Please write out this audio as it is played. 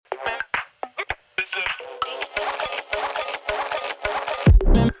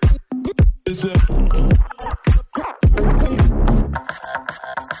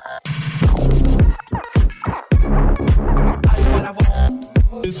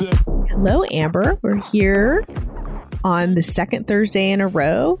Hello, Amber. We're here on the second Thursday in a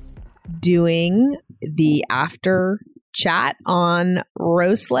row doing the after chat on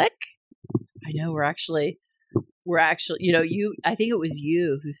Roslick. I know we're actually, I think it was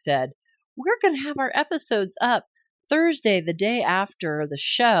you who said, we're going to have our episodes up Thursday, the day after the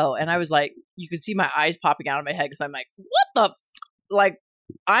show. And I was like, you could see my eyes popping out of my head because I'm like, what the,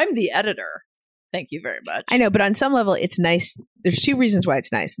 I'm the editor. Thank you very much. I know, but on some level, it's nice. There's two reasons why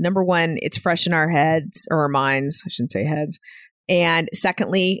it's nice. Number one, it's fresh in our heads or our minds. I shouldn't say heads. And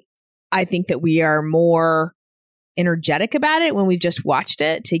secondly, I think that we are more energetic about it when we've just watched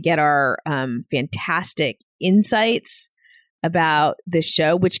it to get our fantastic insights about this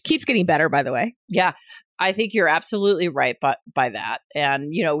show, which keeps getting better, by the way. Yeah, I think you're absolutely right by that.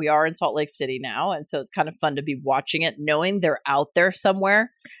 And, we are in Salt Lake City now. And so it's kind of fun to be watching it, knowing they're out there somewhere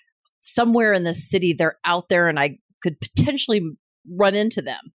in the city. They're out there and I could potentially run into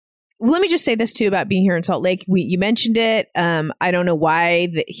them. Well, let me just say this too about being here in Salt Lake. You mentioned it. I don't know why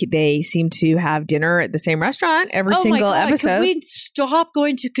they seem to have dinner at the same restaurant every single episode. Can we stop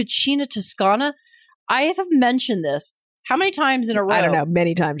going to Cucina Toscana? I have mentioned this. How many times in a row? I don't know.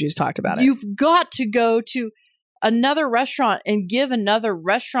 Many times you've talked about it. You've got to go to another restaurant and give another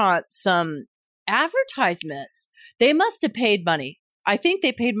restaurant some advertisements. They must have paid money. I think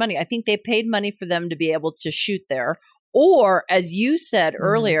they paid money. I think they paid money for them to be able to shoot there. Or, as you said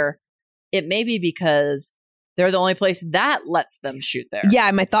earlier, it may be because they're the only place that lets them shoot there.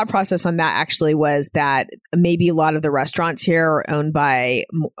 Yeah, my thought process on that actually was that maybe a lot of the restaurants here are owned by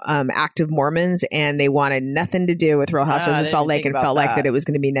active Mormons, and they wanted nothing to do with Real Housewives of Salt Lake and felt like that it was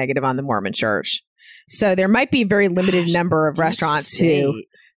going to be negative on the Mormon church. So there might be a very limited number of restaurants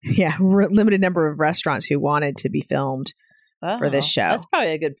limited number of restaurants who wanted to be filmed for this show. That's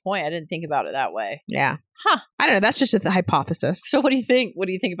probably a good point. I didn't think about it that way. Yeah. Huh. I don't know. That's just a hypothesis. So what do you think? What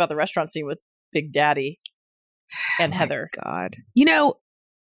do you think about the restaurant scene with Big Daddy and Heather? God.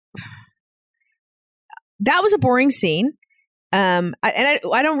 That was a boring scene. I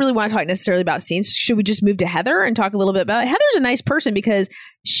don't really want to talk necessarily about scenes. Should we just move to Heather and talk a little bit about it? Heather's a nice person because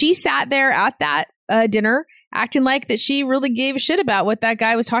she sat there at that dinner acting like that she really gave a shit about what that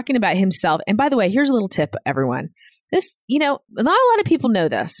guy was talking about himself. And by the way, here's a little tip, everyone. This, not a lot of people know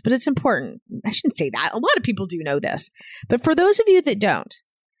this, but it's important. I shouldn't say that. A lot of people do know this. But for those of you that don't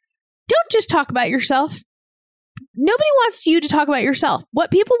just talk about yourself. Nobody wants you to talk about yourself.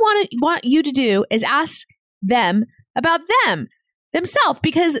 What people want you to do is ask them about themselves,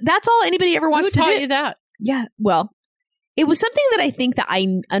 because that's all anybody ever wants to do. Who taught you that? Yeah, well, it was something that I think that I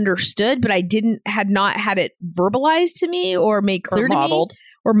understood, but I had not had it verbalized to me or made clear to me.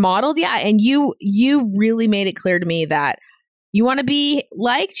 Or modeled. Yeah. And you really made it clear to me that you want to be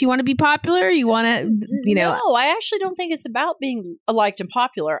liked, you want to be popular, you want to, No, I actually don't think it's about being liked and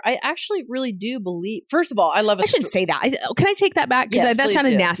popular. I actually really do believe, first of all, I shouldn't say that. Can I take that back? Because that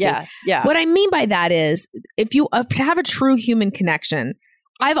sounded nasty. Yeah. What I mean by that is, if you to have a true human connection,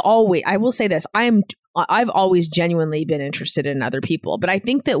 I will say this, I've always genuinely been interested in other people, but I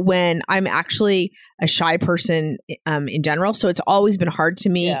think that when I'm actually a shy person in general, so it's always been hard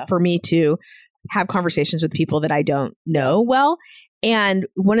for me to have conversations with people that I don't know well. And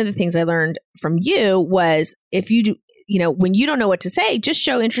one of the things I learned from you was, if you do, when you don't know what to say, just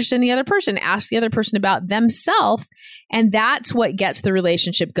show interest in the other person, ask the other person about themselves. And that's what gets the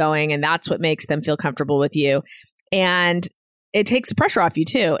relationship going. And that's what makes them feel comfortable with you. And it takes the pressure off you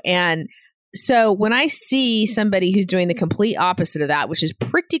too. And so when I see somebody who's doing the complete opposite of that, which is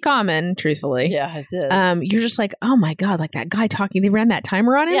pretty common, truthfully. Yeah, it is. You're just like, oh my God, like that guy talking, they ran that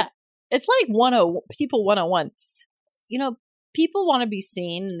timer on it. Yeah. It's like people 101. People want to be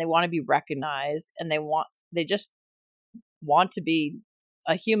seen and they want to be recognized, and they just want to be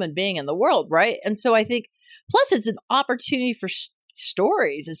a human being in the world, right? And so I think, plus it's an opportunity for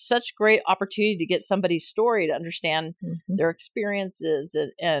stories. It's such great opportunity to get somebody's story, to understand their experiences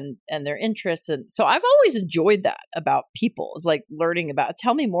and their interests. And so I've always enjoyed that about people. It's like learning about,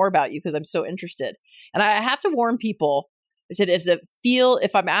 tell me more about you because I'm so interested. And I have to warn people, I said,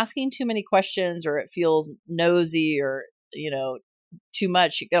 if I'm asking too many questions or it feels nosy or, too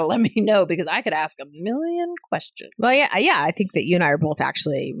much, you got to let me know, because I could ask a million questions. Well, yeah. I think that you and I are both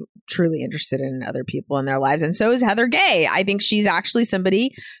actually truly interested in other people in their lives. And so is Heather Gay. I think she's actually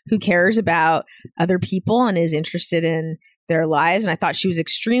somebody who cares about other people and is interested in their lives. And I thought she was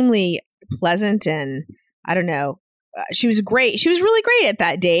extremely pleasant, and I don't know. She was great. She was really great at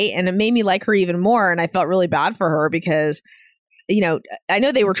that date, and it made me like her even more. And I felt really bad for her because I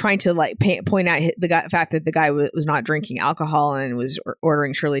know they were trying to like point out the fact that the guy was not drinking alcohol and was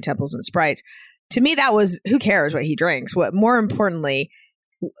ordering Shirley Temples and Sprites. To me, that was, who cares what he drinks? What more importantly,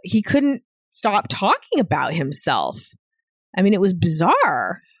 he couldn't stop talking about himself. I mean, it was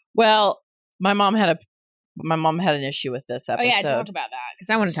bizarre. Well, my mom had an issue with this episode. Oh yeah, talk about that because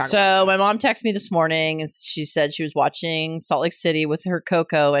I want to talk. So my mom texted me this morning and she said she was watching Salt Lake City with her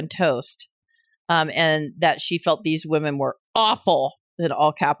cocoa and toast, and that she felt these women were awful in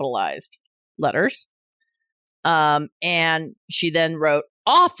all capitalized letters. And she then wrote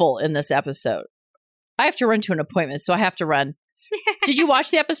awful in this episode. I have to run to an appointment, so I have to run. Did you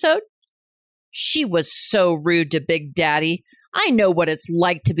watch the episode? She was so rude to Big Daddy. I know what it's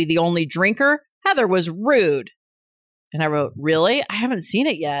like to be the only drinker. Heather was rude. And I wrote, really? I haven't seen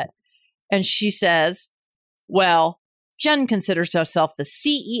it yet. And she says, well, Jen considers herself the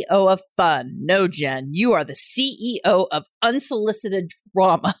CEO of fun. No, Jen, you are the CEO of unsolicited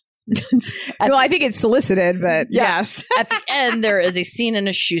drama. Well, I think it's solicited, but yes. At the end, there is a scene in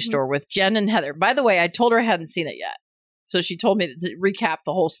a shoe store with Jen and Heather. By the way, I told her I hadn't seen it yet. So she told me to recap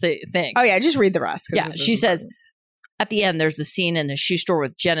the whole thing. Oh, yeah. Just read the rest. Yeah. She says, at the end, there's a scene in a shoe store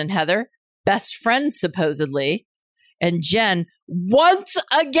with Jen and Heather, best friends, supposedly. And Jen, once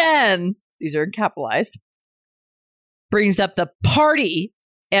again, these are capitalized, brings up the party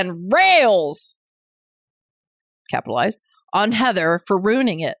and rails, capitalized, on Heather for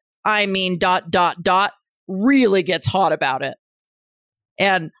ruining it. I mean, ... really gets hot about it.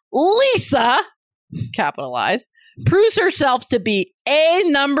 And Lisa, capitalized, proves herself to be a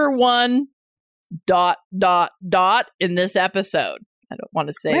number one ... in this episode. I don't want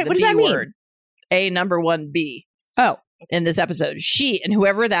to say the B word. A number one B. Oh. In this episode. She and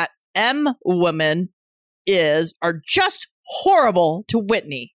whoever that M woman is are just horrible to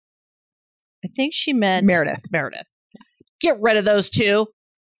Whitney. I think she meant Meredith. Get rid of those two.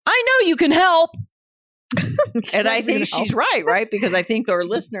 I know you can help. And I think she's right? Because I think our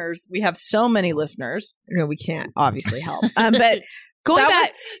listeners, we have so many listeners. No, we can't obviously help. But going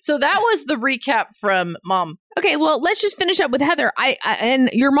back. So that was the recap from Mom. Okay, well, let's just finish up with Heather.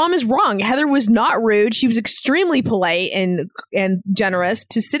 And your mom is wrong. Heather was not rude. She was extremely polite and generous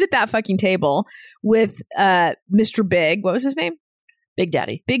to sit at that fucking table with Mr. Big. What was his name? Big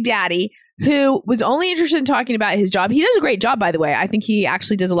Daddy. Big Daddy, who was only interested in talking about his job. He does a great job, by the way. I think he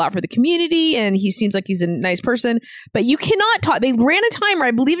actually does a lot for the community, and he seems like he's a nice person. But you cannot talk. They ran a timer.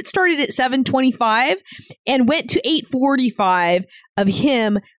 I believe it started at 7:25 and went to 8:45 of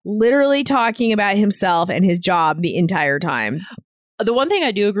him literally talking about himself and his job the entire time. The one thing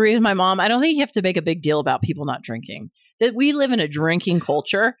I do agree with my mom, I don't think you have to make a big deal about people not drinking. That we live in a drinking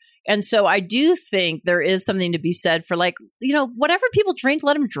culture. And so I do think there is something to be said for whatever people drink,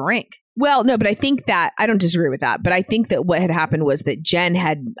 let them drink. Well, no, but I think that I don't disagree with that. But I think that what had happened was that Jen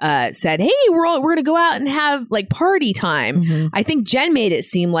had said, hey, we're going to go out and have like party time. Mm-hmm. I think Jen made it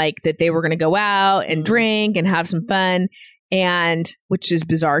seem like that they were going to go out and drink and have some fun. And which is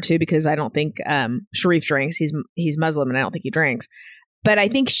bizarre, too, because I don't think Sharif drinks. He's Muslim and I don't think he drinks. But I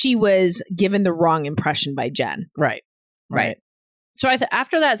think she was given the wrong impression by Jen. Right. So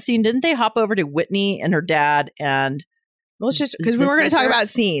after that scene, didn't they hop over to Whitney and her dad? And let's just, because we were going to talk about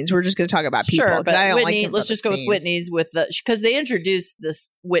scenes. We're just going to talk about people. Sure, but I don't Whitney, like let's just go with Whitney's because they introduced this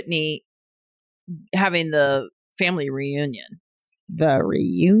Whitney having the family reunion. The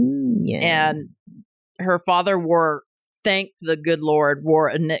reunion. And her father thank the good Lord, wore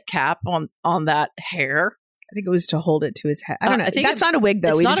a knit cap on that hair. I think it was to hold it to his head. I don't know. That's not a wig,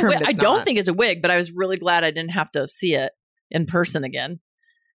 though. It's not a wig. I don't think it's a wig, but I was really glad I didn't have to see it in person again.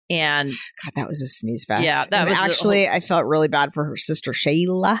 And God, that was a sneeze fest. Yeah, that was actually, I felt really bad for her sister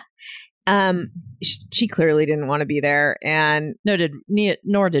Shayla. She clearly didn't want to be there, and nor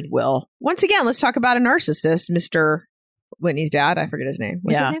did Will. Once again, let's talk about a narcissist, Mr. Whitney's dad. I forget his name.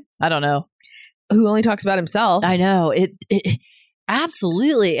 What's his name? I don't know. Who only talks about himself. I know it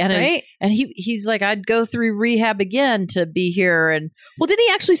absolutely, and right? And he's like, I'd go through rehab again to be here. And well, didn't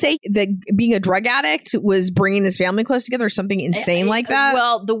he actually say that being a drug addict was bringing his family close together, or something insane like that?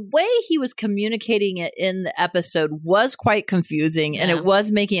 Well, the way he was communicating it in the episode was quite confusing, and it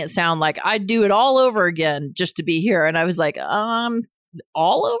was making it sound like I'd do it all over again just to be here. And I was like,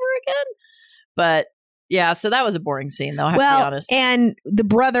 all over again, but. Yeah, so that was a boring scene, though, I have to be honest. And the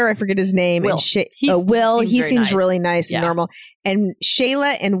brother, I forget his name. Will. He seems really nice and normal. And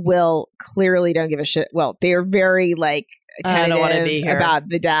Shayla and Will clearly don't give a shit. Well, they're very, tentative about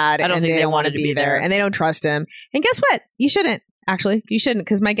the dad. I don't think they wanted to be there. And they don't trust him. And guess what? You shouldn't. Actually, you shouldn't.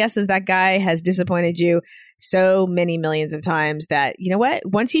 Because my guess is that guy has disappointed you so many millions of times that, you know what?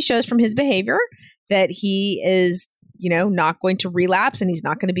 Once he shows from his behavior that he is not going to relapse and he's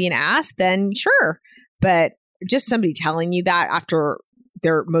not going to be an ass, then sure. But just somebody telling you that after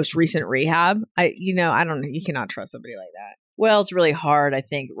their most recent rehab, I don't know. You cannot trust somebody like that. Well, it's really hard, I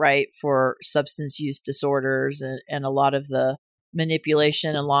think, right, for substance use disorders and a lot of the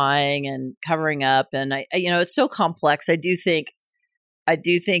manipulation and lying and covering up. And it's so complex. I do think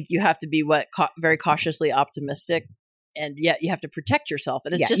you have to be very cautiously optimistic, and yet you have to protect yourself.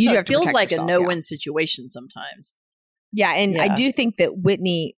 And it feels like a no-win situation sometimes. Yeah, and I do think that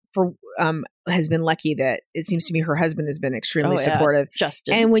Whitney has been lucky that it seems to me her husband has been extremely supportive.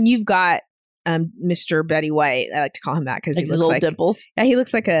 Justin. And when you've got Mr. Betty White, I like to call him that because he looks like dimples. Yeah, he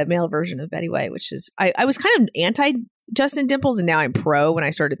looks like a male version of Betty White, which is I was kind of anti Justin Dimples, and now I'm pro when I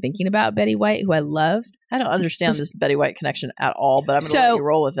started thinking about Betty White, who I love. I don't understand this Betty White connection at all, but I'm going to let you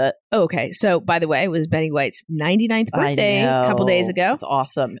roll with it. Okay. So, by the way, it was Betty White's 99th birthday a couple days ago. That's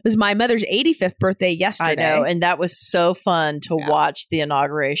awesome. It was my mother's 85th birthday yesterday. I know. And that was so fun to watch the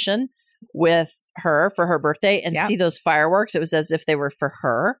inauguration with her for her birthday and see those fireworks. It was as if they were for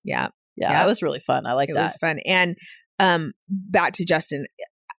her. Yeah. Yeah. It was really fun. I like that. It was fun. And back to Justin.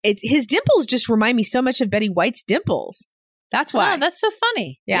 His dimples just remind me so much of Betty White's dimples. That's why. Oh, that's so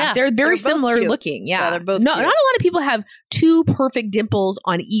funny. Yeah, they're very similar looking. Yeah, they're both not a lot of people have two perfect dimples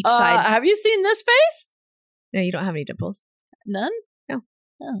on each side. Have you seen this face? No, you don't have any dimples. None? No.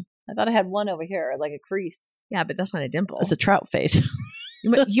 Oh, I thought I had one over here, like a crease. Yeah, but that's not a dimple. It's a trout face. You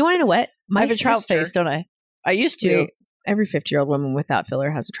want to know what? I have a trout face, don't I? I used to. Every 50-year-old woman without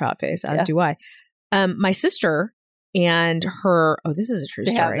filler has a trout face, as do I. My sister and her, this is a true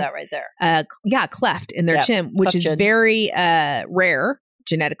story. They have that right there. Cleft in their chin, which is very rare,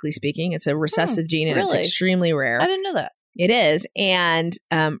 genetically speaking. It's a recessive gene, and it's extremely rare. I didn't know that. It is. And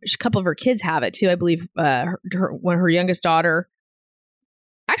a couple of her kids have it too. I believe her youngest daughter,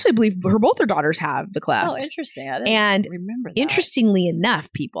 actually I believe both her daughters have the cleft. Oh, interesting. I didn't remember that. Interestingly enough,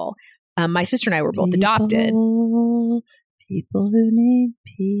 people, my sister and I were both adopted. People who need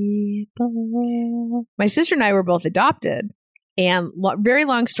people. My sister and I were both adopted, and very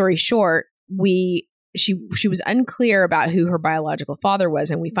long story short, she was unclear about who her biological father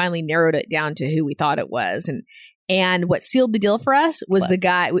was, and we finally narrowed it down to who we thought it was. And what sealed the deal for us was the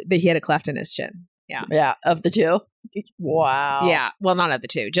guy that he had a cleft in his chin. Yeah, yeah, of the two. Wow. Yeah, well, not of the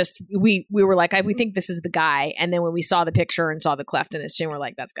two. Just we were like, we think this is the guy, and then when we saw the picture and saw the cleft in his chin, we're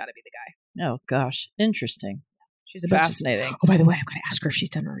like, that's got to be the guy. Oh gosh, interesting. She's fascinating. By the way, I'm going to ask her if she's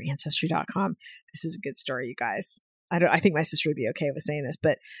done her Ancestry.com. This is a good story, you guys. I think my sister would be okay with saying this,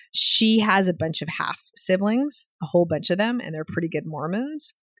 but she has a bunch of half siblings, a whole bunch of them, and they're pretty good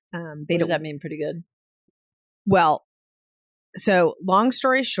Mormons. What does that mean, pretty good? Well, so long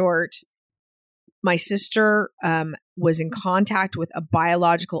story short, my sister was in contact with a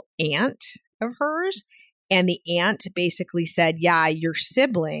biological aunt of hers, and the aunt basically said, yeah, your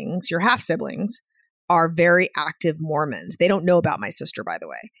siblings, your half siblings, are very active Mormons. They don't know about my sister, by the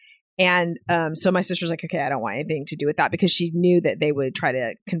way. And so my sister's like, okay, I don't want anything to do with that, because she knew that they would try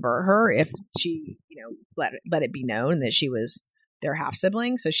to convert her if she, let it be known that she was their half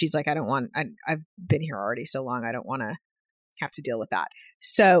sibling. So she's like, I've been here already so long. I don't want to have to deal with that.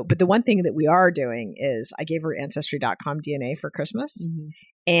 So, but the one thing that we are doing is I gave her Ancestry.com DNA for Christmas. Mm-hmm.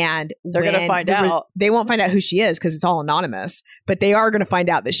 And they're going to find out. They won't find out who she is because it's all anonymous, but they are going to find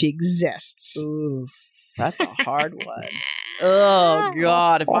out that she exists. Oof, that's a hard one. Oh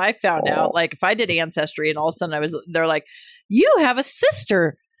God. If I found out, like if I did Ancestry and all of a sudden they're like, you have a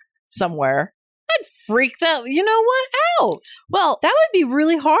sister somewhere, I'd freak that, out. Well, that would be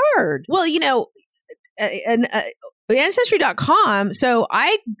really hard. Well, Ancestry.com. So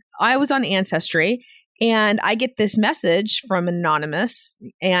I was on Ancestry, and I get this message from Anonymous,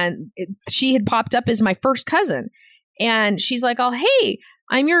 and she had popped up as my first cousin. And she's like, oh, hey,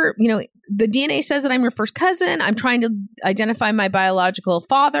 I'm your, the DNA says that I'm your first cousin. I'm trying to identify my biological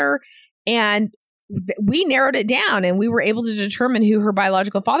father. And we narrowed it down, and we were able to determine who her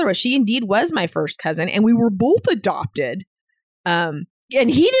biological father was. She indeed was my first cousin, and we were both adopted. And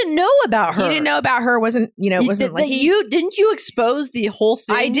he didn't know about her. He didn't know about her. Wasn't didn't you expose the whole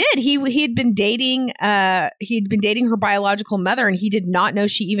thing? I did. He had been dating her biological mother, and he did not know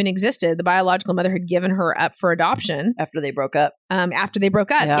she even existed. The biological mother had given her up for adoption after they broke up.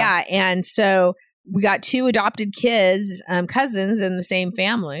 Yeah. And so we got two adopted kids, cousins in the same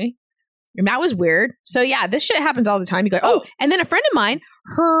family. And that was weird. So yeah, this shit happens all the time. You go, oh, and then a friend of mine,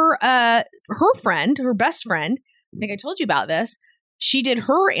 her best friend, I think I told you about this. She did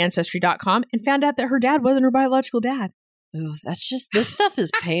her Ancestry.com and found out that her dad wasn't her biological dad. Ooh, this stuff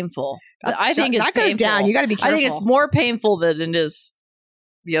is painful. I think that goes down. You got to be careful. I think it's more painful than it is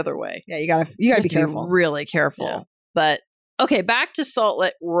the other way. Yeah, you got to be careful. Really careful. Yeah. But okay, back to Salt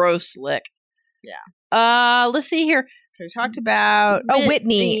Lick Roast Lick. Yeah. Let's see here. So we talked about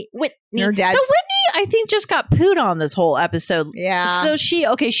Whitney. Her dad's- So Whitney, I think, just got pooed on this whole episode. Yeah. So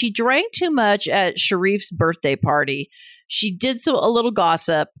she drank too much at Sharif's birthday party. She did a little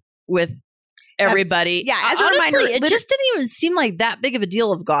gossip with everybody. Yeah, as a honestly, reminder, it just didn't even seem like that big of a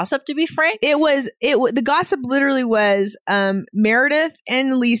deal of gossip, to be frank. The gossip literally was Meredith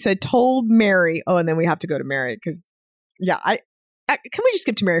and Lisa told Mary. Oh, and then we have to go to Mary because, can we just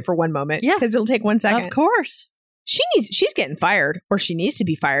skip to Mary for one moment? Yeah, because it'll take 1 second. Of course, she's getting fired, or she needs to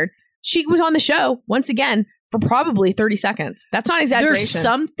be fired. She was on the show once again for probably 30 seconds. That's not exaggeration. There's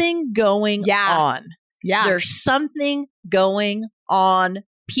something going on. Yeah, there's something going on.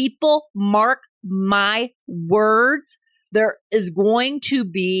 People, mark my words. There is going to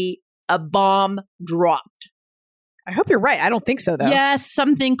be a bomb dropped. I hope you're right. I don't think so, though. Yes,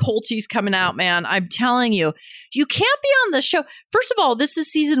 something culty's coming out, man. I'm telling you. You can't be on the show. First of all, this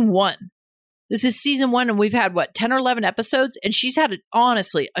is season 1. This is season 1, and we've had, 10 or 11 episodes, and she's had,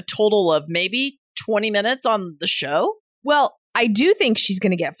 honestly, a total of maybe 20 minutes on the show. Well, I do think she's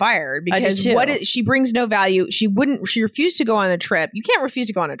going to get fired because she brings no value. She refused to go on a trip. You can't refuse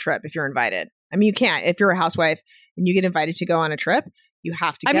to go on a trip if you're invited. I mean, you can't. If you're a housewife and you get invited to go on a trip, you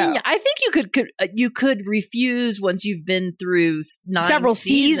have to go. I mean, I think you could refuse once you've been through several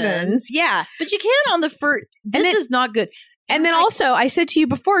seasons. Yeah. But you can't on the first. This is not good. And then also, I said to you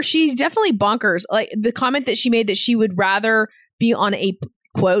before, she's definitely bonkers. Like the comment that she made that she would rather be on a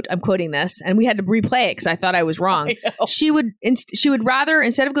quote, I'm quoting this, and we had to replay it because I thought I was wrong. She would rather,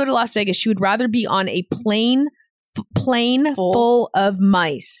 instead of go to Las Vegas, she would rather be on a plane full of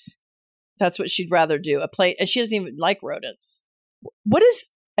mice. That's what she'd rather do. A plane, and she doesn't even like rodents. What is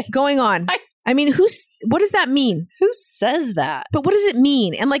going on? I mean, what does that mean? Who says that? But what does it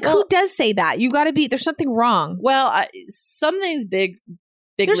mean? And who does say that? You got to be, there's something wrong. Well, something's bigly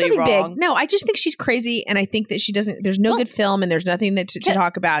there's something wrong. Big. No, I just think she's crazy. And I think that she doesn't, there's no good film and there's nothing to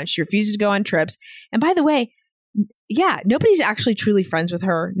talk about. And she refuses to go on trips. And by the way, nobody's actually truly friends with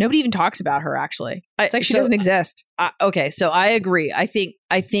her. Nobody even talks about her, actually. It's like she doesn't exist. Okay, so I agree. I think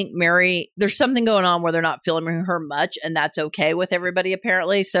Mary, there's something going on where they're not filming her much, and that's okay with everybody,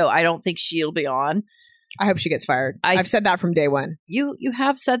 apparently. So I don't think she'll be on. I hope she gets fired. I've said that from day one. You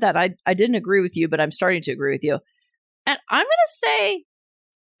have said that. I didn't agree with you, but I'm starting to agree with you. And I'm going to say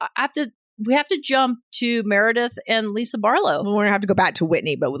we have to jump to Meredith and Lisa Barlow. We're going to have to go back to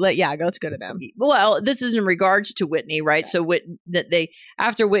Whitney, but let's go to them. Well, this is in regards to Whitney, right? Yeah. So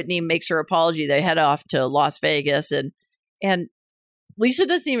after Whitney makes her apology, they head off to Las Vegas, and Lisa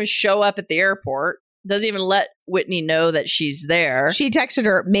doesn't even show up at the airport. Doesn't even let Whitney know that she's there. She texted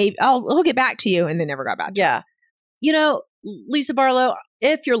her, maybe I'll get back to you, and they never got back to her. Yeah. Lisa Barlow,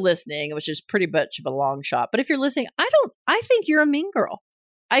 if you're listening, which is pretty much of a long shot, but if you're listening, I think you're a mean girl.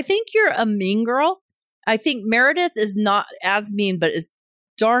 I think you're a mean girl. I think Meredith is not as mean, but is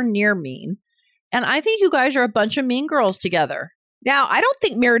darn near mean. And I think you guys are a bunch of mean girls together. Now, I don't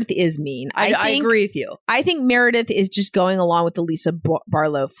think Meredith is mean. I agree with you. I think Meredith is just going along with the Lisa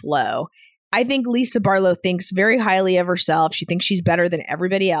Barlow flow. I think Lisa Barlow thinks very highly of herself. She thinks she's better than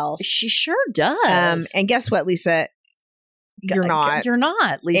everybody else. She sure does. And guess what, Lisa? You're not. You're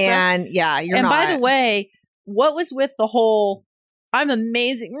not, Lisa. And you're not. And by the way, what was with the whole I'm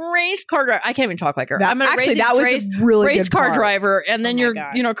amazing race car driver? I can't even talk like her. I'm a race car driver, and then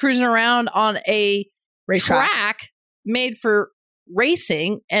you're cruising around on a track made for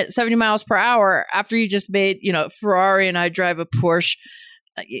racing at 70 miles per hour after you just made Ferrari and I drive a Porsche.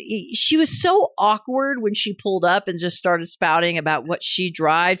 She was so awkward when she pulled up and just started spouting about what she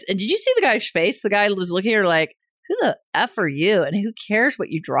drives. And did you see the guy's face? The guy was looking at her like, who the F are you? And who cares what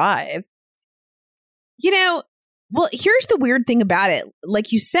you drive? Well, here's the weird thing about it.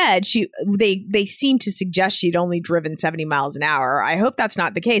 Like you said, they seem to suggest she'd only driven 70 miles an hour. I hope that's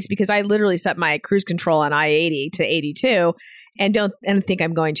not the case because I literally set my cruise control on I-80 to 82 and think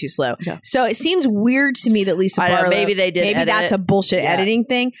I'm going too slow. Yeah. So it seems weird to me that Lisa Barlow, maybe they did. Maybe that's a bullshit editing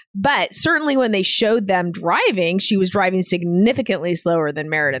thing. But certainly when they showed them driving, she was driving significantly slower than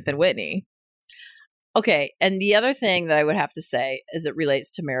Meredith and Whitney. Okay, and the other thing that I would have to say as it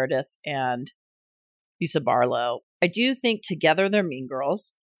relates to Meredith and Lisa Barlow, I do think together they're mean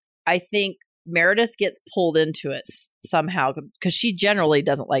girls. I think Meredith gets pulled into it somehow because she generally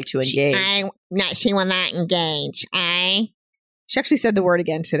doesn't like to engage. She will not engage. She actually said the word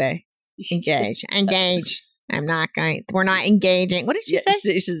again today. Engage. Engage. We're not engaging. What did she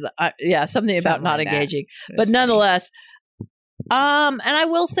say? She's something about not engaging. But nonetheless, and I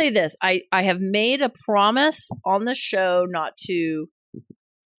will say this. I have made a promise on the show not to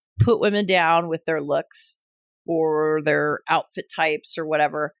put women down with their looks or their outfit types or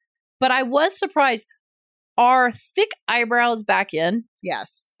whatever. But I was surprised. Are thick eyebrows back in?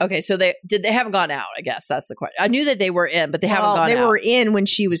 Yes. Okay, so they haven't gone out, I guess that's the question. I knew that they were in, but they haven't gone out. They were in when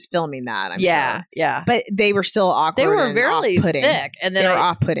she was filming that, I'm sure. Yeah. But they were still awkward. They were and very off-putting. thick. And then they were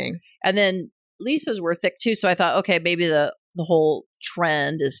off-putting. And then Lisa's were thick too. So I thought, okay, maybe the whole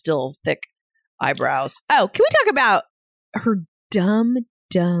trend is still thick eyebrows. Oh, can we talk about her dumb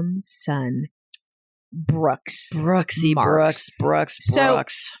son, Brooks? Brooksy, Brooks. So,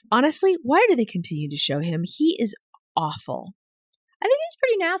 honestly, why do they continue to show him? He is awful. I think he's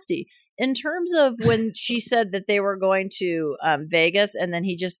pretty nasty. In terms of when she said that they were going to Vegas, and then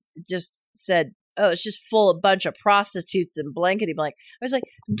he just said, "Oh, it's just full of bunch of prostitutes and blankety blank." I was like,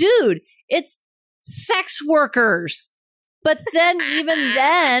 "Dude, it's sex workers." But then, even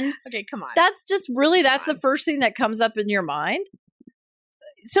then, okay, come on. That's the first thing that comes up in your mind.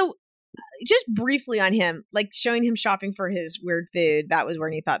 So, just briefly on him, like showing him shopping for his weird food. That was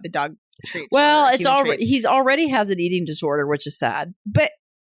when he thought the dog treats. Well, it's already he's already has an eating disorder, which is sad. But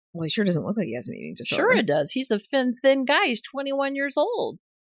he sure doesn't look like he has an eating disorder. Sure, it does. He's a thin guy. He's 21 years old.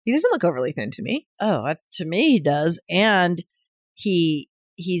 He doesn't look overly thin to me. Oh, to me, he does, and he's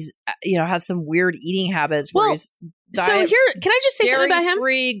has some weird eating habits. Where he's so here, can I just say something about him?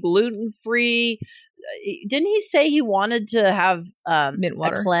 Free, gluten free. Didn't he say he wanted to have mint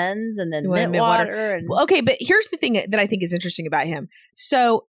water, a cleanse, and then mint water? And okay, but here's the thing that I think is interesting about him.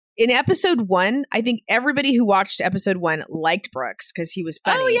 So in episode 1, I think everybody who watched episode 1 liked Brooks because he was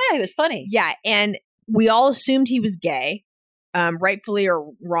funny. Oh yeah, he was funny. Yeah, and we all assumed he was gay, rightfully or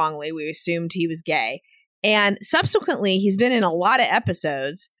wrongly. We assumed he was gay, and subsequently he's been in a lot of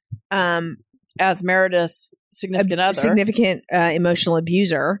episodes as Meredith's significant emotional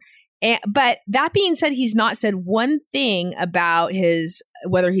abuser. But that being said, he's not said one thing about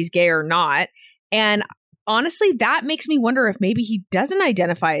whether he's gay or not. And honestly, that makes me wonder if maybe he doesn't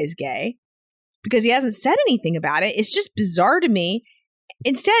identify as gay because he hasn't said anything about it. It's just bizarre to me.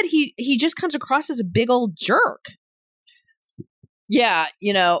 Instead, he just comes across as a big old jerk. Yeah,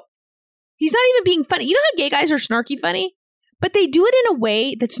 he's not even being funny. You know how gay guys are snarky funny? But they do it in a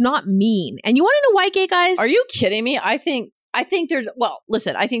way that's not mean. And you want to know why gay guys? Are you kidding me? I think there's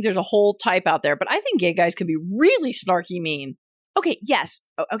I think there's a whole type out there, but I think gay guys can be really snarky mean. Okay, yes.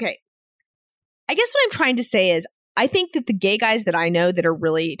 Okay. I guess what I'm trying to say is I think that the gay guys that I know that are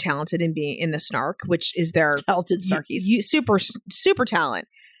really talented in being in the snark, which is their talented snarkies, super talent.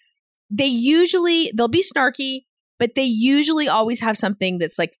 They'll be snarky, but they usually always have something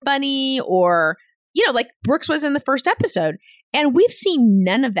that's like funny or like Brooks was in the first episode. And we've seen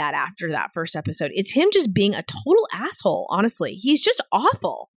none of that after that first episode. It's him just being a total asshole, honestly. He's just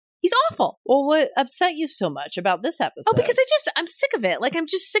awful. He's awful. Well, what upset you so much about this episode? Oh, because I'm sick of it. Like, I'm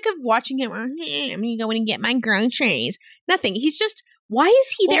just sick of watching him. I'm going to go in and get my groceries. Nothing. He's just, why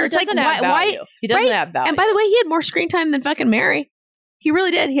is he there? It's like, why? He doesn't add value. And by the way, he had more screen time than fucking Mary. He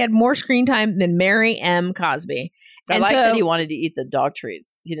really did. He had more screen time than Mary M. Cosby. I like that he wanted to eat the dog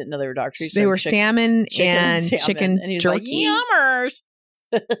treats. He didn't know they were dog treats. They were salmon and chicken and he's jerky. Like, yummers.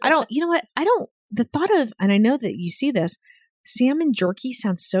 The thought of, and I know that you see this, salmon jerky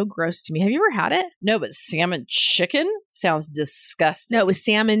sounds so gross to me. Have you ever had it? No, but salmon chicken sounds disgusting. No, it was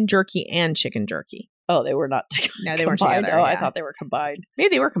salmon jerky and chicken jerky. Oh, they were not No, they weren't together. Oh, yeah. I thought they were combined.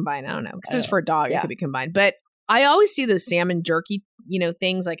 Maybe they were combined. I don't know. Because it was for a dog. It could be combined. But I always see those salmon jerky,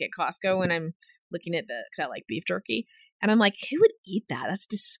 things like at Costco when I'm looking at because I like beef jerky. And I'm like, who would eat that? That's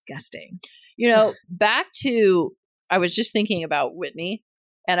disgusting. Back to, I was just thinking about Whitney.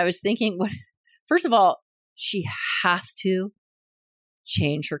 And I was thinking, first of all, she has to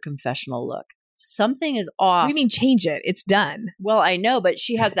change her confessional look. Something is off. What do you mean change it? It's done. Well, I know, but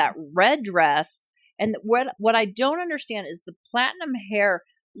she has that red dress. And what I don't understand is the platinum hair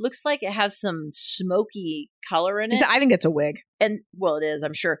looks like it has some smoky color in it. I think that's a wig. And well, it is,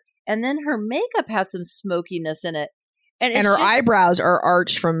 I'm sure. And then her makeup has some smokiness in it. And her eyebrows are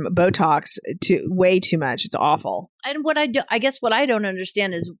arched from Botox to way too much. It's awful. And I guess what I don't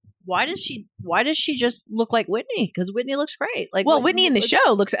understand is why does she just look like Whitney? Because Whitney looks great. Whitney in the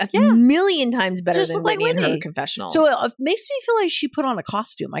show looks a million times better than Whitney in her confessionals. So it makes me feel like she put on a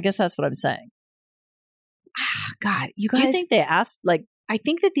costume. I guess that's what I'm saying. God, you guys. Do you think they asked I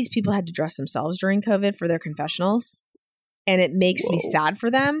think that these people had to dress themselves during COVID for their confessionals. And it makes me sad for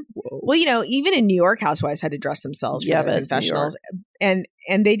them. Whoa. Well, even in New York, housewives had to dress themselves for their confessionals. And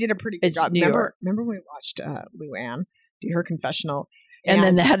they did a pretty good job. Remember when we watched Luann do her confessional? And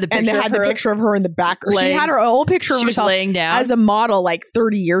then they had the picture of her in the background. She laying- had her old picture of she was herself laying down as a model like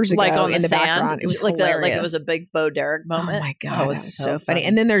 30 years ago, like on in the sand. background. It was like hilarious. it was a big Bo Derek moment. Oh my God. Oh, That it was so funny. funny.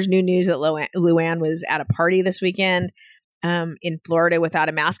 And then there's new news that Luann was at a party this weekend in Florida without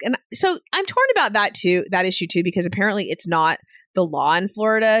a mask. And so I'm torn about that issue too, because apparently it's not the law in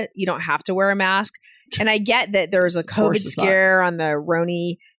Florida. You don't have to wear a mask. And I get that there's a COVID scare on the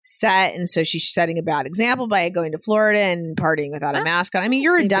Roni set. And so she's setting a bad example by going to Florida and partying without a mask on. I mean,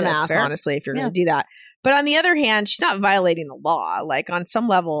 you're a dumbass, honestly, if you're going to do that. But on the other hand, she's not violating the law. Like on some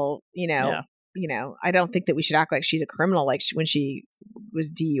level, you know, I don't think that we should act like she's a criminal, like when she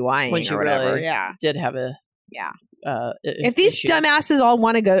was DUIing when she or whatever. Really did have a if these dumbasses all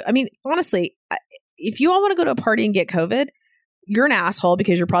want to go, I mean, honestly, if you all want to go to a party and get COVID, you're an asshole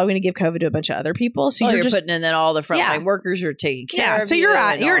because you're probably going to give COVID to a bunch of other people. So you're just putting in then all the frontline workers who are taking care of so you. You're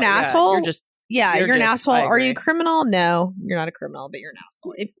an asshole. You're an asshole. I Are agree. you a criminal? No, you're not a criminal, but you're an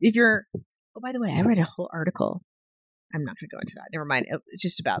asshole. If you're, oh, by the way, I read a whole article. I'm not going to go into that. Never mind. It's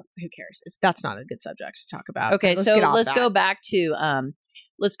just about who cares. That's not a good subject to talk about. Okay, so let's go back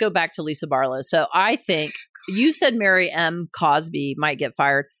to Lisa Barlow. So I think you said Mary M. Cosby might get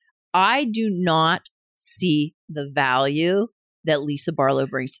fired. I do not see the value that Lisa Barlow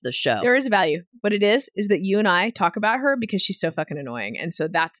brings to the show. There is value. What it is that you and I talk about her because she's so fucking annoying. And so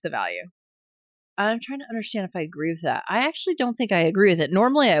that's the value. I'm trying to understand if I agree with that. I actually don't think I agree with it.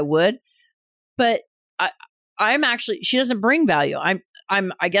 Normally I would, but I'm actually, she doesn't bring value. I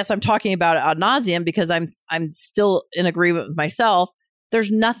guess I'm talking about it ad nauseum because I'm still in agreement with myself. There's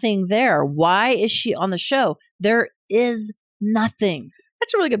nothing there. Why is she on the show? There is nothing.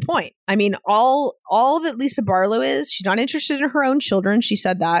 That's a really good point. I mean, all that Lisa Barlow is, she's not interested in her own children. She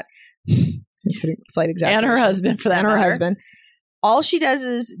said that. It's a slight exaggeration. And her husband, for that matter. And her husband. All she does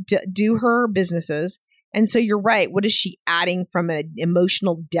is do her businesses. And so you're right. What is she adding from an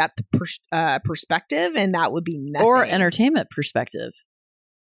emotional depth perspective? And that would be nothing. Or entertainment perspective.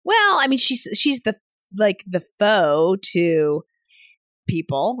 Well, I mean, she's the foe to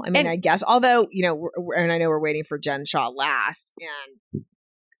people. I mean, I guess. Although, you know, and I know we're waiting for Jen Shaw last,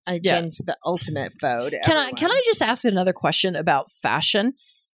 and Jen's the ultimate foe to everyone. Can I just ask another question about fashion?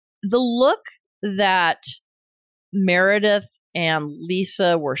 The look that Meredith and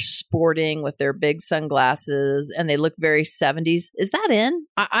Lisa were sporting with their big sunglasses, and they look very 70s. Is that in?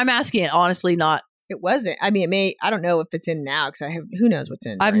 I'm asking it honestly, not. It wasn't. I mean, it may. I don't know if it's in now because who knows what's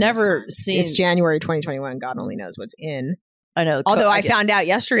in. I've never seen. It's January 2021. God only knows what's in. I know. Although I found out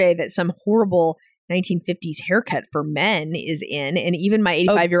yesterday that some horrible 1950s haircut for men is in, and even my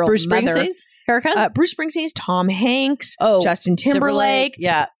 85-year-old Bruce mother. Springsteen's haircut? Bruce Springsteen's, Tom Hanks, Justin Timberlake.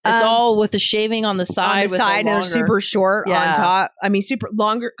 Yeah, it's all with the shaving on the side. And they're super short on top. I mean, super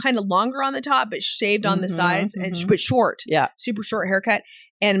longer, kind of longer on the top, but shaved on the sides, but short. Yeah, super short haircut.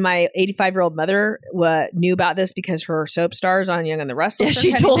 And my 85-year-old mother knew about this because her soap stars on Young and the Restless.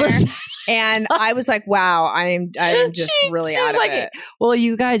 Yeah, she told us. And I was like, "Wow, I'm just really out of it." Well,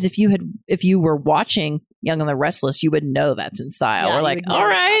 you guys, if you were watching Young and the Restless, you would know that's in style. Yeah, we're like, all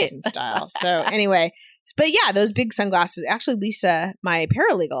right, that's in style. So anyway, but yeah, those big sunglasses. Actually, Lisa, my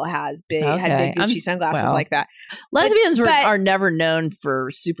paralegal, had big Gucci sunglasses like that. Lesbians are never known for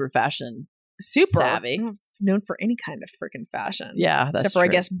super fashion, savvy. Known for any kind of freaking fashion. Yeah, that's except for, I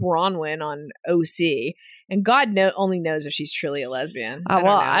guess, Bronwyn on OC. And God only knows if she's truly a lesbian.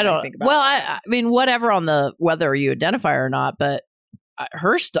 I mean, whatever on the whether you identify or not, but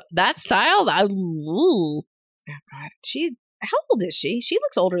that style, oh God, how old is she? She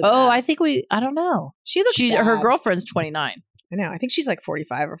looks older than us. I think I don't know. Her girlfriend's 29. I know. I think she's like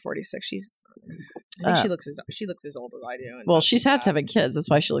 45 or 46. I think she looks as old as I do. Well, she's had 7 kids. That's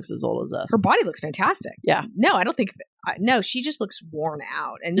why she looks as old as us. Her body looks fantastic. Yeah. No, I don't think. No, she just looks worn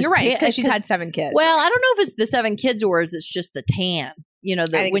out. And you're right. It's because she's had 7 kids. Well, I don't know if it's the 7 kids or is it's just the tan. You know,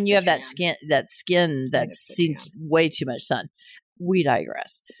 when you have that skin that's seen way too much sun. We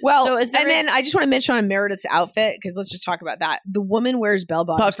digress. Well, then I just want to mention on Meredith's outfit, because let's just talk about that. The woman wears bell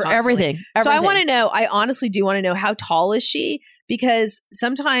bottoms for everything. So I want to know, I honestly do want to know, how tall is she? Because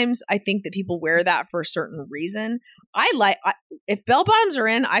sometimes I think that people wear that for a certain reason. If bell bottoms are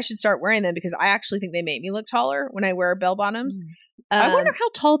in, I should start wearing them because I actually think they make me look taller when I wear bell bottoms. I wonder how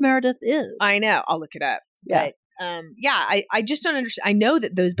tall Meredith is. I know. I'll look it up. Yeah. But, I just don't understand. I know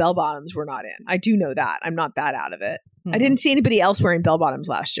that those bell bottoms were not in. I do know that. I'm not that out of it. I didn't see anybody else wearing bell bottoms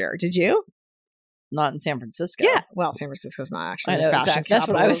last year. Did you? Not in San Francisco. Yeah. Well, San Francisco's not actually the fashion capital. That's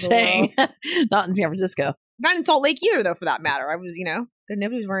what I was saying. Not in San Francisco. Not in Salt Lake either, though, for that matter. I was,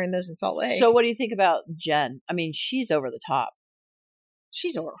 nobody was wearing those in Salt Lake. So what do you think about Jen? I mean, she's over the top.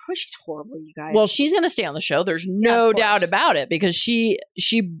 She's horrible, you guys. Well, she's going to stay on the show. There's no doubt about it, because she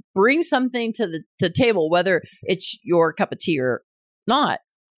brings something to the table, whether it's your cup of tea or not.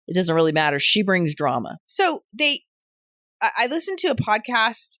 It doesn't really matter. She brings drama. So I listened to a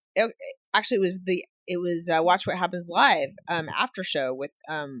podcast. Actually, it was Watch What Happens Live after show with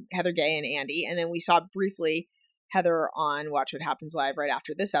Heather Gay and Andy, and then we saw briefly Heather on Watch What Happens Live right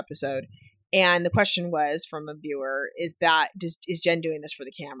after this episode. And the question was from a viewer, is Jen doing this for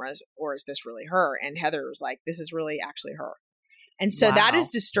the cameras, or is this really her? And Heather was like, this is really actually her. And so that is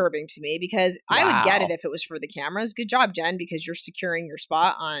disturbing to me, because I would get it if it was for the cameras. Good job, Jen, because you're securing your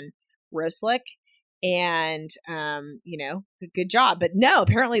spot on Roslick. And, good job. But no,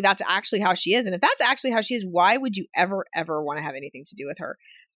 apparently that's actually how she is. And if that's actually how she is, why would you ever want to have anything to do with her?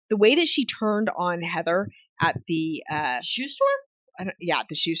 The way that she turned on Heather at the shoe store?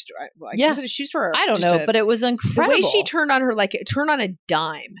 The shoe store. Was it a shoe store? I don't know, but it was incredible. The way she turned on her, like it turned on a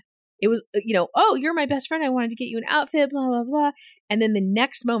dime. It was, oh, you're my best friend. I wanted to get you an outfit, blah, blah, blah. And then the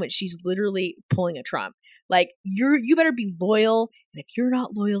next moment, she's literally pulling a Trump. Like, you better be loyal. And if you're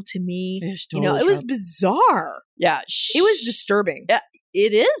not loyal to me, it was bizarre. Yeah. It was disturbing. Yeah,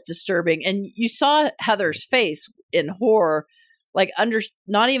 it is disturbing. And you saw Heather's face in horror, like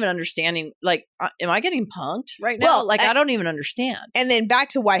not even understanding, like, am I getting punked right now? Well, I don't even understand. And then back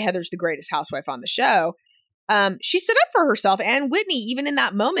to why Heather's the greatest housewife on the show. She stood up for herself and Whitney, even in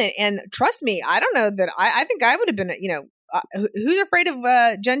that moment. And trust me, I don't know that I think I would have been, who's afraid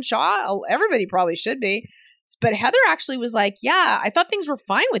of Jen Shah? Everybody probably should be. But Heather actually was like, yeah, I thought things were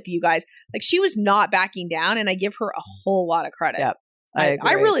fine with you guys. Like, she was not backing down, and I give her a whole lot of credit. Yep,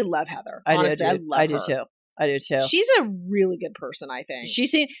 I really love Heather. Honestly, I love her. I do too. She's a really good person, I think.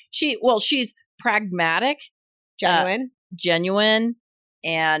 She's pragmatic, genuine,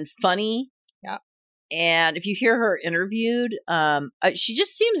 and funny. Yeah. And if you hear her interviewed, she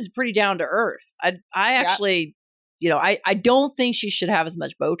just seems pretty down to earth. I actually, I don't think she should have as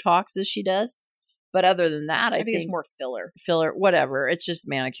much Botox as she does. But other than that, I think it's more filler, whatever. It's just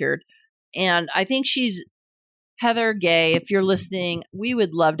manicured. And I think she's Heather Gay. If you're listening, we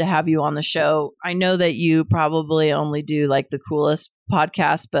would love to have you on the show. I know that you probably only do like the coolest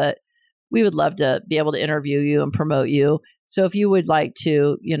podcast, but we would love to be able to interview you and promote you. So if you would like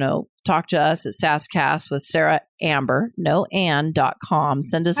to, talk to us at SassCast with Sarah Amber, noann.com.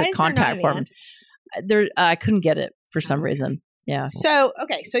 Send us a contact form. I couldn't get it for some reason. Yeah. So,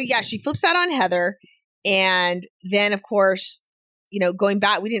 okay. So, yeah, she flips out on Heather. And then, of course, going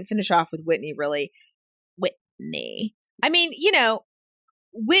back, we didn't finish off with Whitney, really. Whitney. I mean,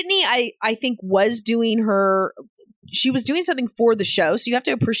 Whitney, I think she was doing something for the show. So you have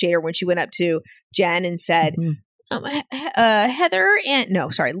to appreciate her when she went up to Jen and said,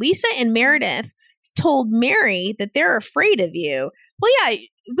 Lisa and Meredith told Mary that they're afraid of you. Well, yeah,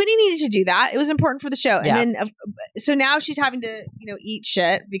 Whitney needed to do that. It was important for the show. Yeah. And then, so now she's having to, eat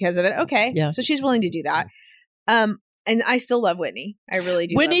shit because of it. Okay. Yeah. So she's willing to do that. And I still love Whitney. I really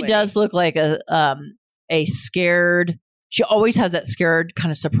do. Whitney does look like a scared. She always has that scared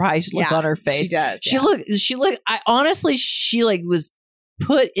kind of surprised look on her face. She does. She was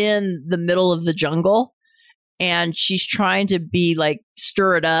put in the middle of the jungle, and she's trying to be like,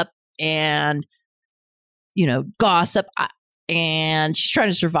 stir it up and, gossip. And she's trying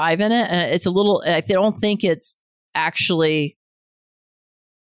to survive in it. And it's a little, I don't think it's actually,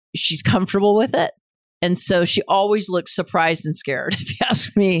 she's comfortable with it. And so she always looks surprised and scared, if you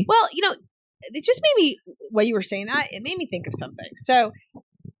ask me. Well, it just made me, while you were saying that, it made me think of something. So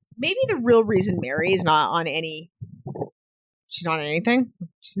maybe the real reason Mary is not on she's not on anything,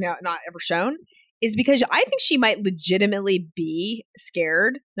 she's not ever shown, is because I think she might legitimately be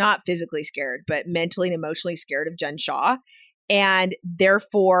scared, not physically scared, but mentally and emotionally scared of Jen Shah. And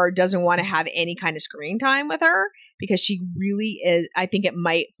therefore doesn't want to have any kind of screen time with her, because she really is. I think it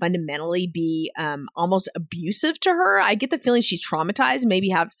might fundamentally be almost abusive to her. I get the feeling she's traumatized, maybe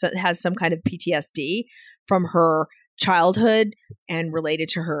has some kind of PTSD from her childhood and related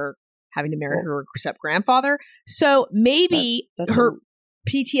to her having to marry her step-grandfather. So maybe her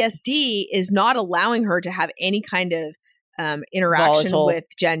PTSD is not allowing her to have any kind of interaction with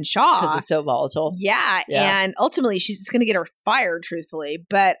Jen Shah, because it's so volatile. Yeah. And ultimately she's going to get her fired, truthfully.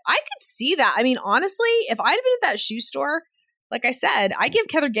 But I could see that. I mean, honestly, if I'd been at that shoe store, like I said, I give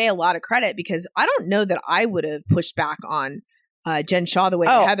Heather Gay a lot of credit, because I don't know that I would have pushed back on Jen Shah the way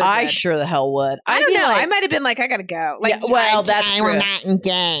that Heather did. I sure the hell would. I don't know. I might have been like, I got to go. Like, that's true. We're not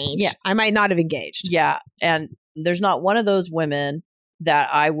engaged. Yeah. I might not have engaged. Yeah. And there's not one of those women that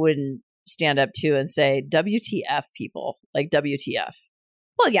I wouldn't stand up to and say, WTF, people, like WTF.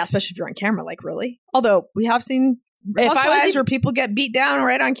 Well, yeah, especially if you're on camera, like, really. Although we have seen Housewives where people get beat down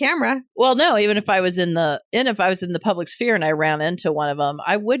right on camera. Well, no, even if I was in the public sphere and I ran into one of them,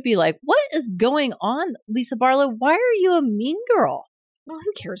 I would be like, what is going on, Lisa Barlow? Why are you a mean girl? Well,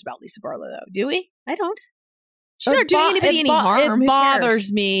 who cares about Lisa Barlow, though? Do we? I don't. She's not doing anybody any harm. It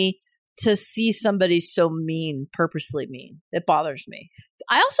bothers me to see somebody so mean, purposely mean. It bothers me.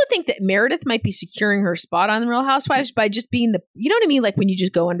 I also think that Meredith might be securing her spot on the Real Housewives by just being you know what I mean? Like when you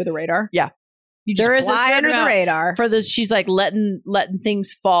just go under the radar. Yeah. You just fly under the radar. She's like letting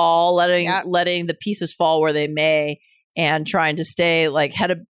things fall, letting the pieces fall where they may, and trying to stay like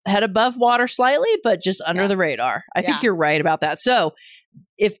head above water slightly, but just under the radar. I think you're right about that. So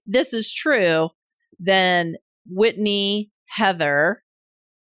if this is true, then Whitney, Heather,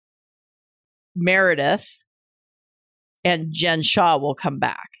 Meredith, and Jen Shaw will come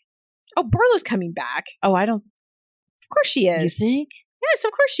back. Oh, Barlow's coming back. Oh, I don't. Of course she is. You think? Yes,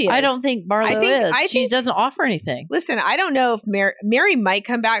 of course she is. I don't think Barlow is. She doesn't offer anything. Listen, I don't know if Mary might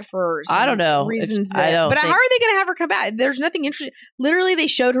come back for some I don't know reasons. But how are they going to have her come back? There's nothing interesting. Literally, they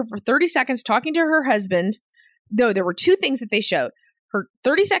showed her for 30 seconds talking to her husband. No, there were two things that they showed. Her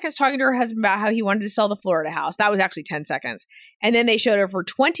 30 seconds talking to her husband about how he wanted to sell the Florida house. That was actually 10 seconds. And then they showed her for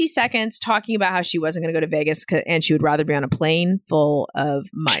 20 seconds talking about how she wasn't going to go to Vegas and she would rather be on a plane full of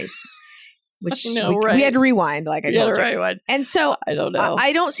mice. Which we had to rewind, like I told you. Rewind. And so I don't know.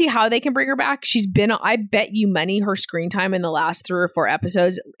 I don't see how they can bring her back. I bet you money her screen time in the last 3 or 4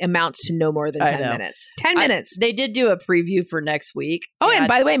 episodes amounts to no more than 10 minutes. 10 minutes. They did do a preview for next week. Oh, and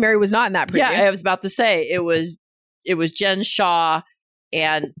by the way, Mary was not in that preview. Yeah, I was about to say it was Jen Shaw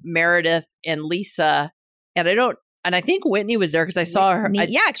and Meredith and Lisa. And I think Whitney was there because I saw her.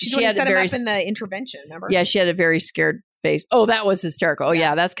 She set him up in the intervention, remember? Yeah, she had a very scared face. Oh, that was hysterical. Oh,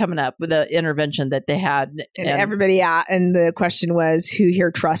 yeah, that's coming up with the intervention that they had. And everybody, and the question was who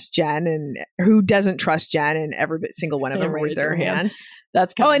here trusts Jen and who doesn't trust Jen, and every single one of them raised their hand.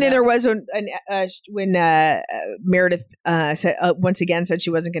 That's coming and then there was when Meredith once again said she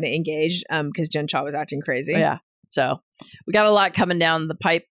wasn't going to engage because Jen Shaw was acting crazy. Oh, yeah. So we got a lot coming down the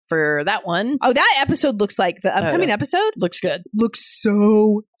pipe for that one. Oh, that episode looks like the upcoming episode. Looks good. Looks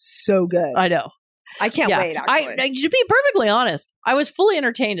so good. I know. I can't wait, actually. To be perfectly honest, I was fully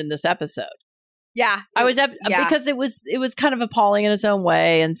entertained in this episode. Yeah. I was because it was kind of appalling in its own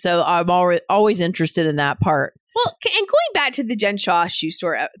way. And so I'm always interested in that part. Well, and going back to the Jen Shaw shoe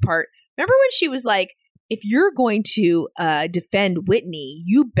store part, remember when she was like, if you're going to defend Whitney,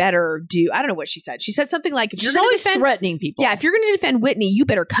 you better do, I don't know what she said. She said something like, if you're going to defend, threatening people. Yeah, if you're going to defend Whitney, you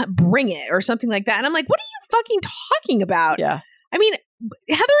better bring it or something like that. And I'm like, what are you fucking talking about? Yeah. I mean,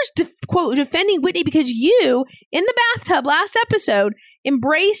 Heather's quote defending Whitney because you in the bathtub last episode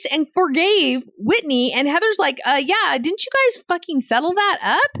embraced and forgave Whitney, and Heather's like, yeah, didn't you guys fucking settle that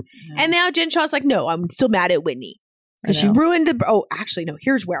up? Yeah. And now Jen Shaw's like, no, I'm still mad at Whitney because she ruined actually no,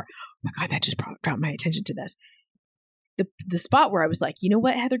 here's where, oh my God, that just brought my attention to this. The spot where I was like, you know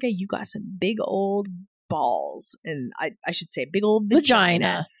what, Heather Gay, you got some big old balls, and I should say big old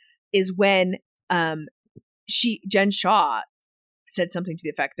vagina is when Jen Shaw said something to the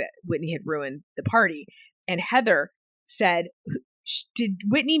effect that Whitney had ruined the party. And Heather said, did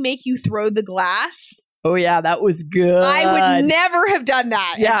Whitney make you throw the glass? Oh, yeah, that was good. I would never have done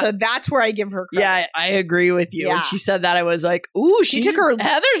that. Yeah. And so that's where I give her credit. Yeah, I agree with you. Yeah. When she said that, I was like, ooh, she took her.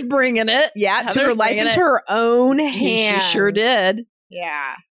 Heather's bringing it. Yeah, took her life into her own hands. She sure did.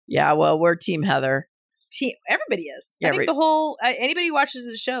 Yeah. Yeah, well, we're Team Heather. Everybody is. I think the whole, anybody who watches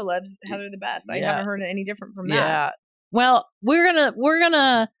the show loves Heather the best. I haven't heard any different from that. Yeah. Well, we're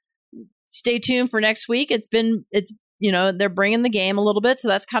gonna stay tuned for next week. It's they're bringing the game a little bit, so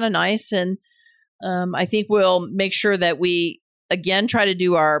that's kind of nice. And I think we'll make sure that we again try to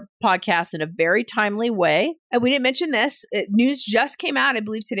do our podcast in a very timely way. And we didn't mention this. News just came out, I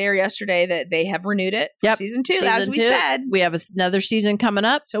believe today or yesterday, that they have renewed it for season 2. As we said, we have another season coming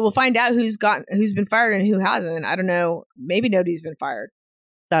up, so we'll find out who's been fired and who hasn't. I don't know. Maybe nobody's been fired.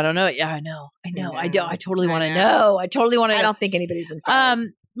 I don't know. Yeah, I know. I totally want to know. I totally want to know. I don't think anybody's been fired.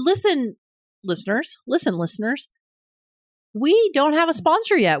 Listen, listeners. We don't have a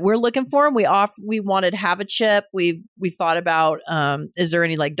sponsor yet. We're looking for them. We wanted Have a Chip. We thought about, is there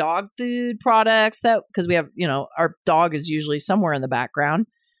any like dog food products because we have, our dog is usually somewhere in the background.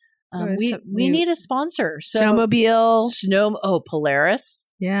 We need a sponsor. Snowmobile. Polaris.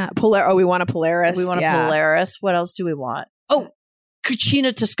 Yeah. We want a Polaris. We want a Polaris. What else do we want? Oh,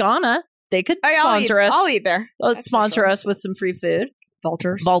 Cucina Toscana. They could sponsor us. I'll eat there. Sponsor us with some free food.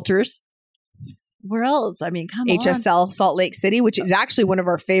 Vultures. Where else? I mean, come on. HSL Salt Lake City, which is actually one of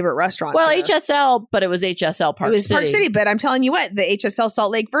our favorite restaurants. Well, here. HSL, but it was HSL Park City. It was Park City, but I'm telling you what, the HSL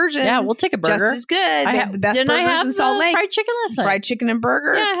Salt Lake version. Yeah, we'll take a burger. Just as good. They have the best burgers in Salt Lake. Fried chicken last night. Fried chicken and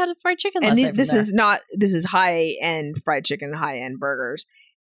burger. Yeah, I had a fried chicken last night. This is high end fried chicken, high end burgers.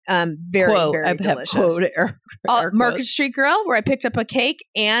 Very, quote, very delicious. Air Market Street Grill, where I picked up a cake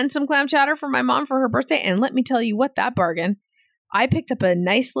and some clam chowder for my mom for her birthday. And let me tell you what, that bargain. I picked up a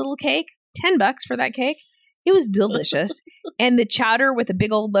nice little cake, $10 for that cake. It was delicious. And the chowder with a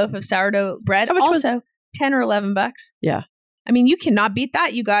big old loaf of sourdough bread, also 10 or $11. Yeah. I mean, you cannot beat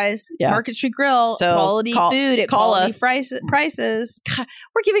that, you guys. Yeah. Market Street Grill, so quality food at quality prices. God,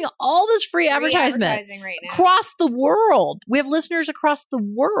 we're giving all this free advertisement right now. across the world. We have listeners across the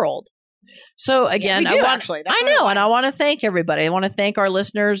world. So again, we do, actually. I know, and I want to thank everybody. I want to thank our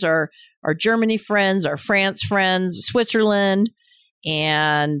listeners, our Germany friends, our France friends, Switzerland,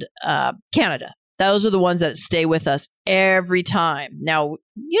 and Canada. Those are the ones that stay with us every time. Now,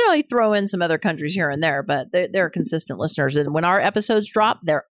 you throw in some other countries here and there, but they're consistent listeners. And when our episodes drop,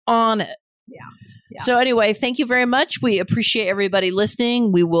 they're on it. Yeah. So anyway, thank you very much. We appreciate everybody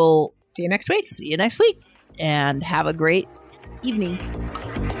listening. We will see you next week. And have a great evening.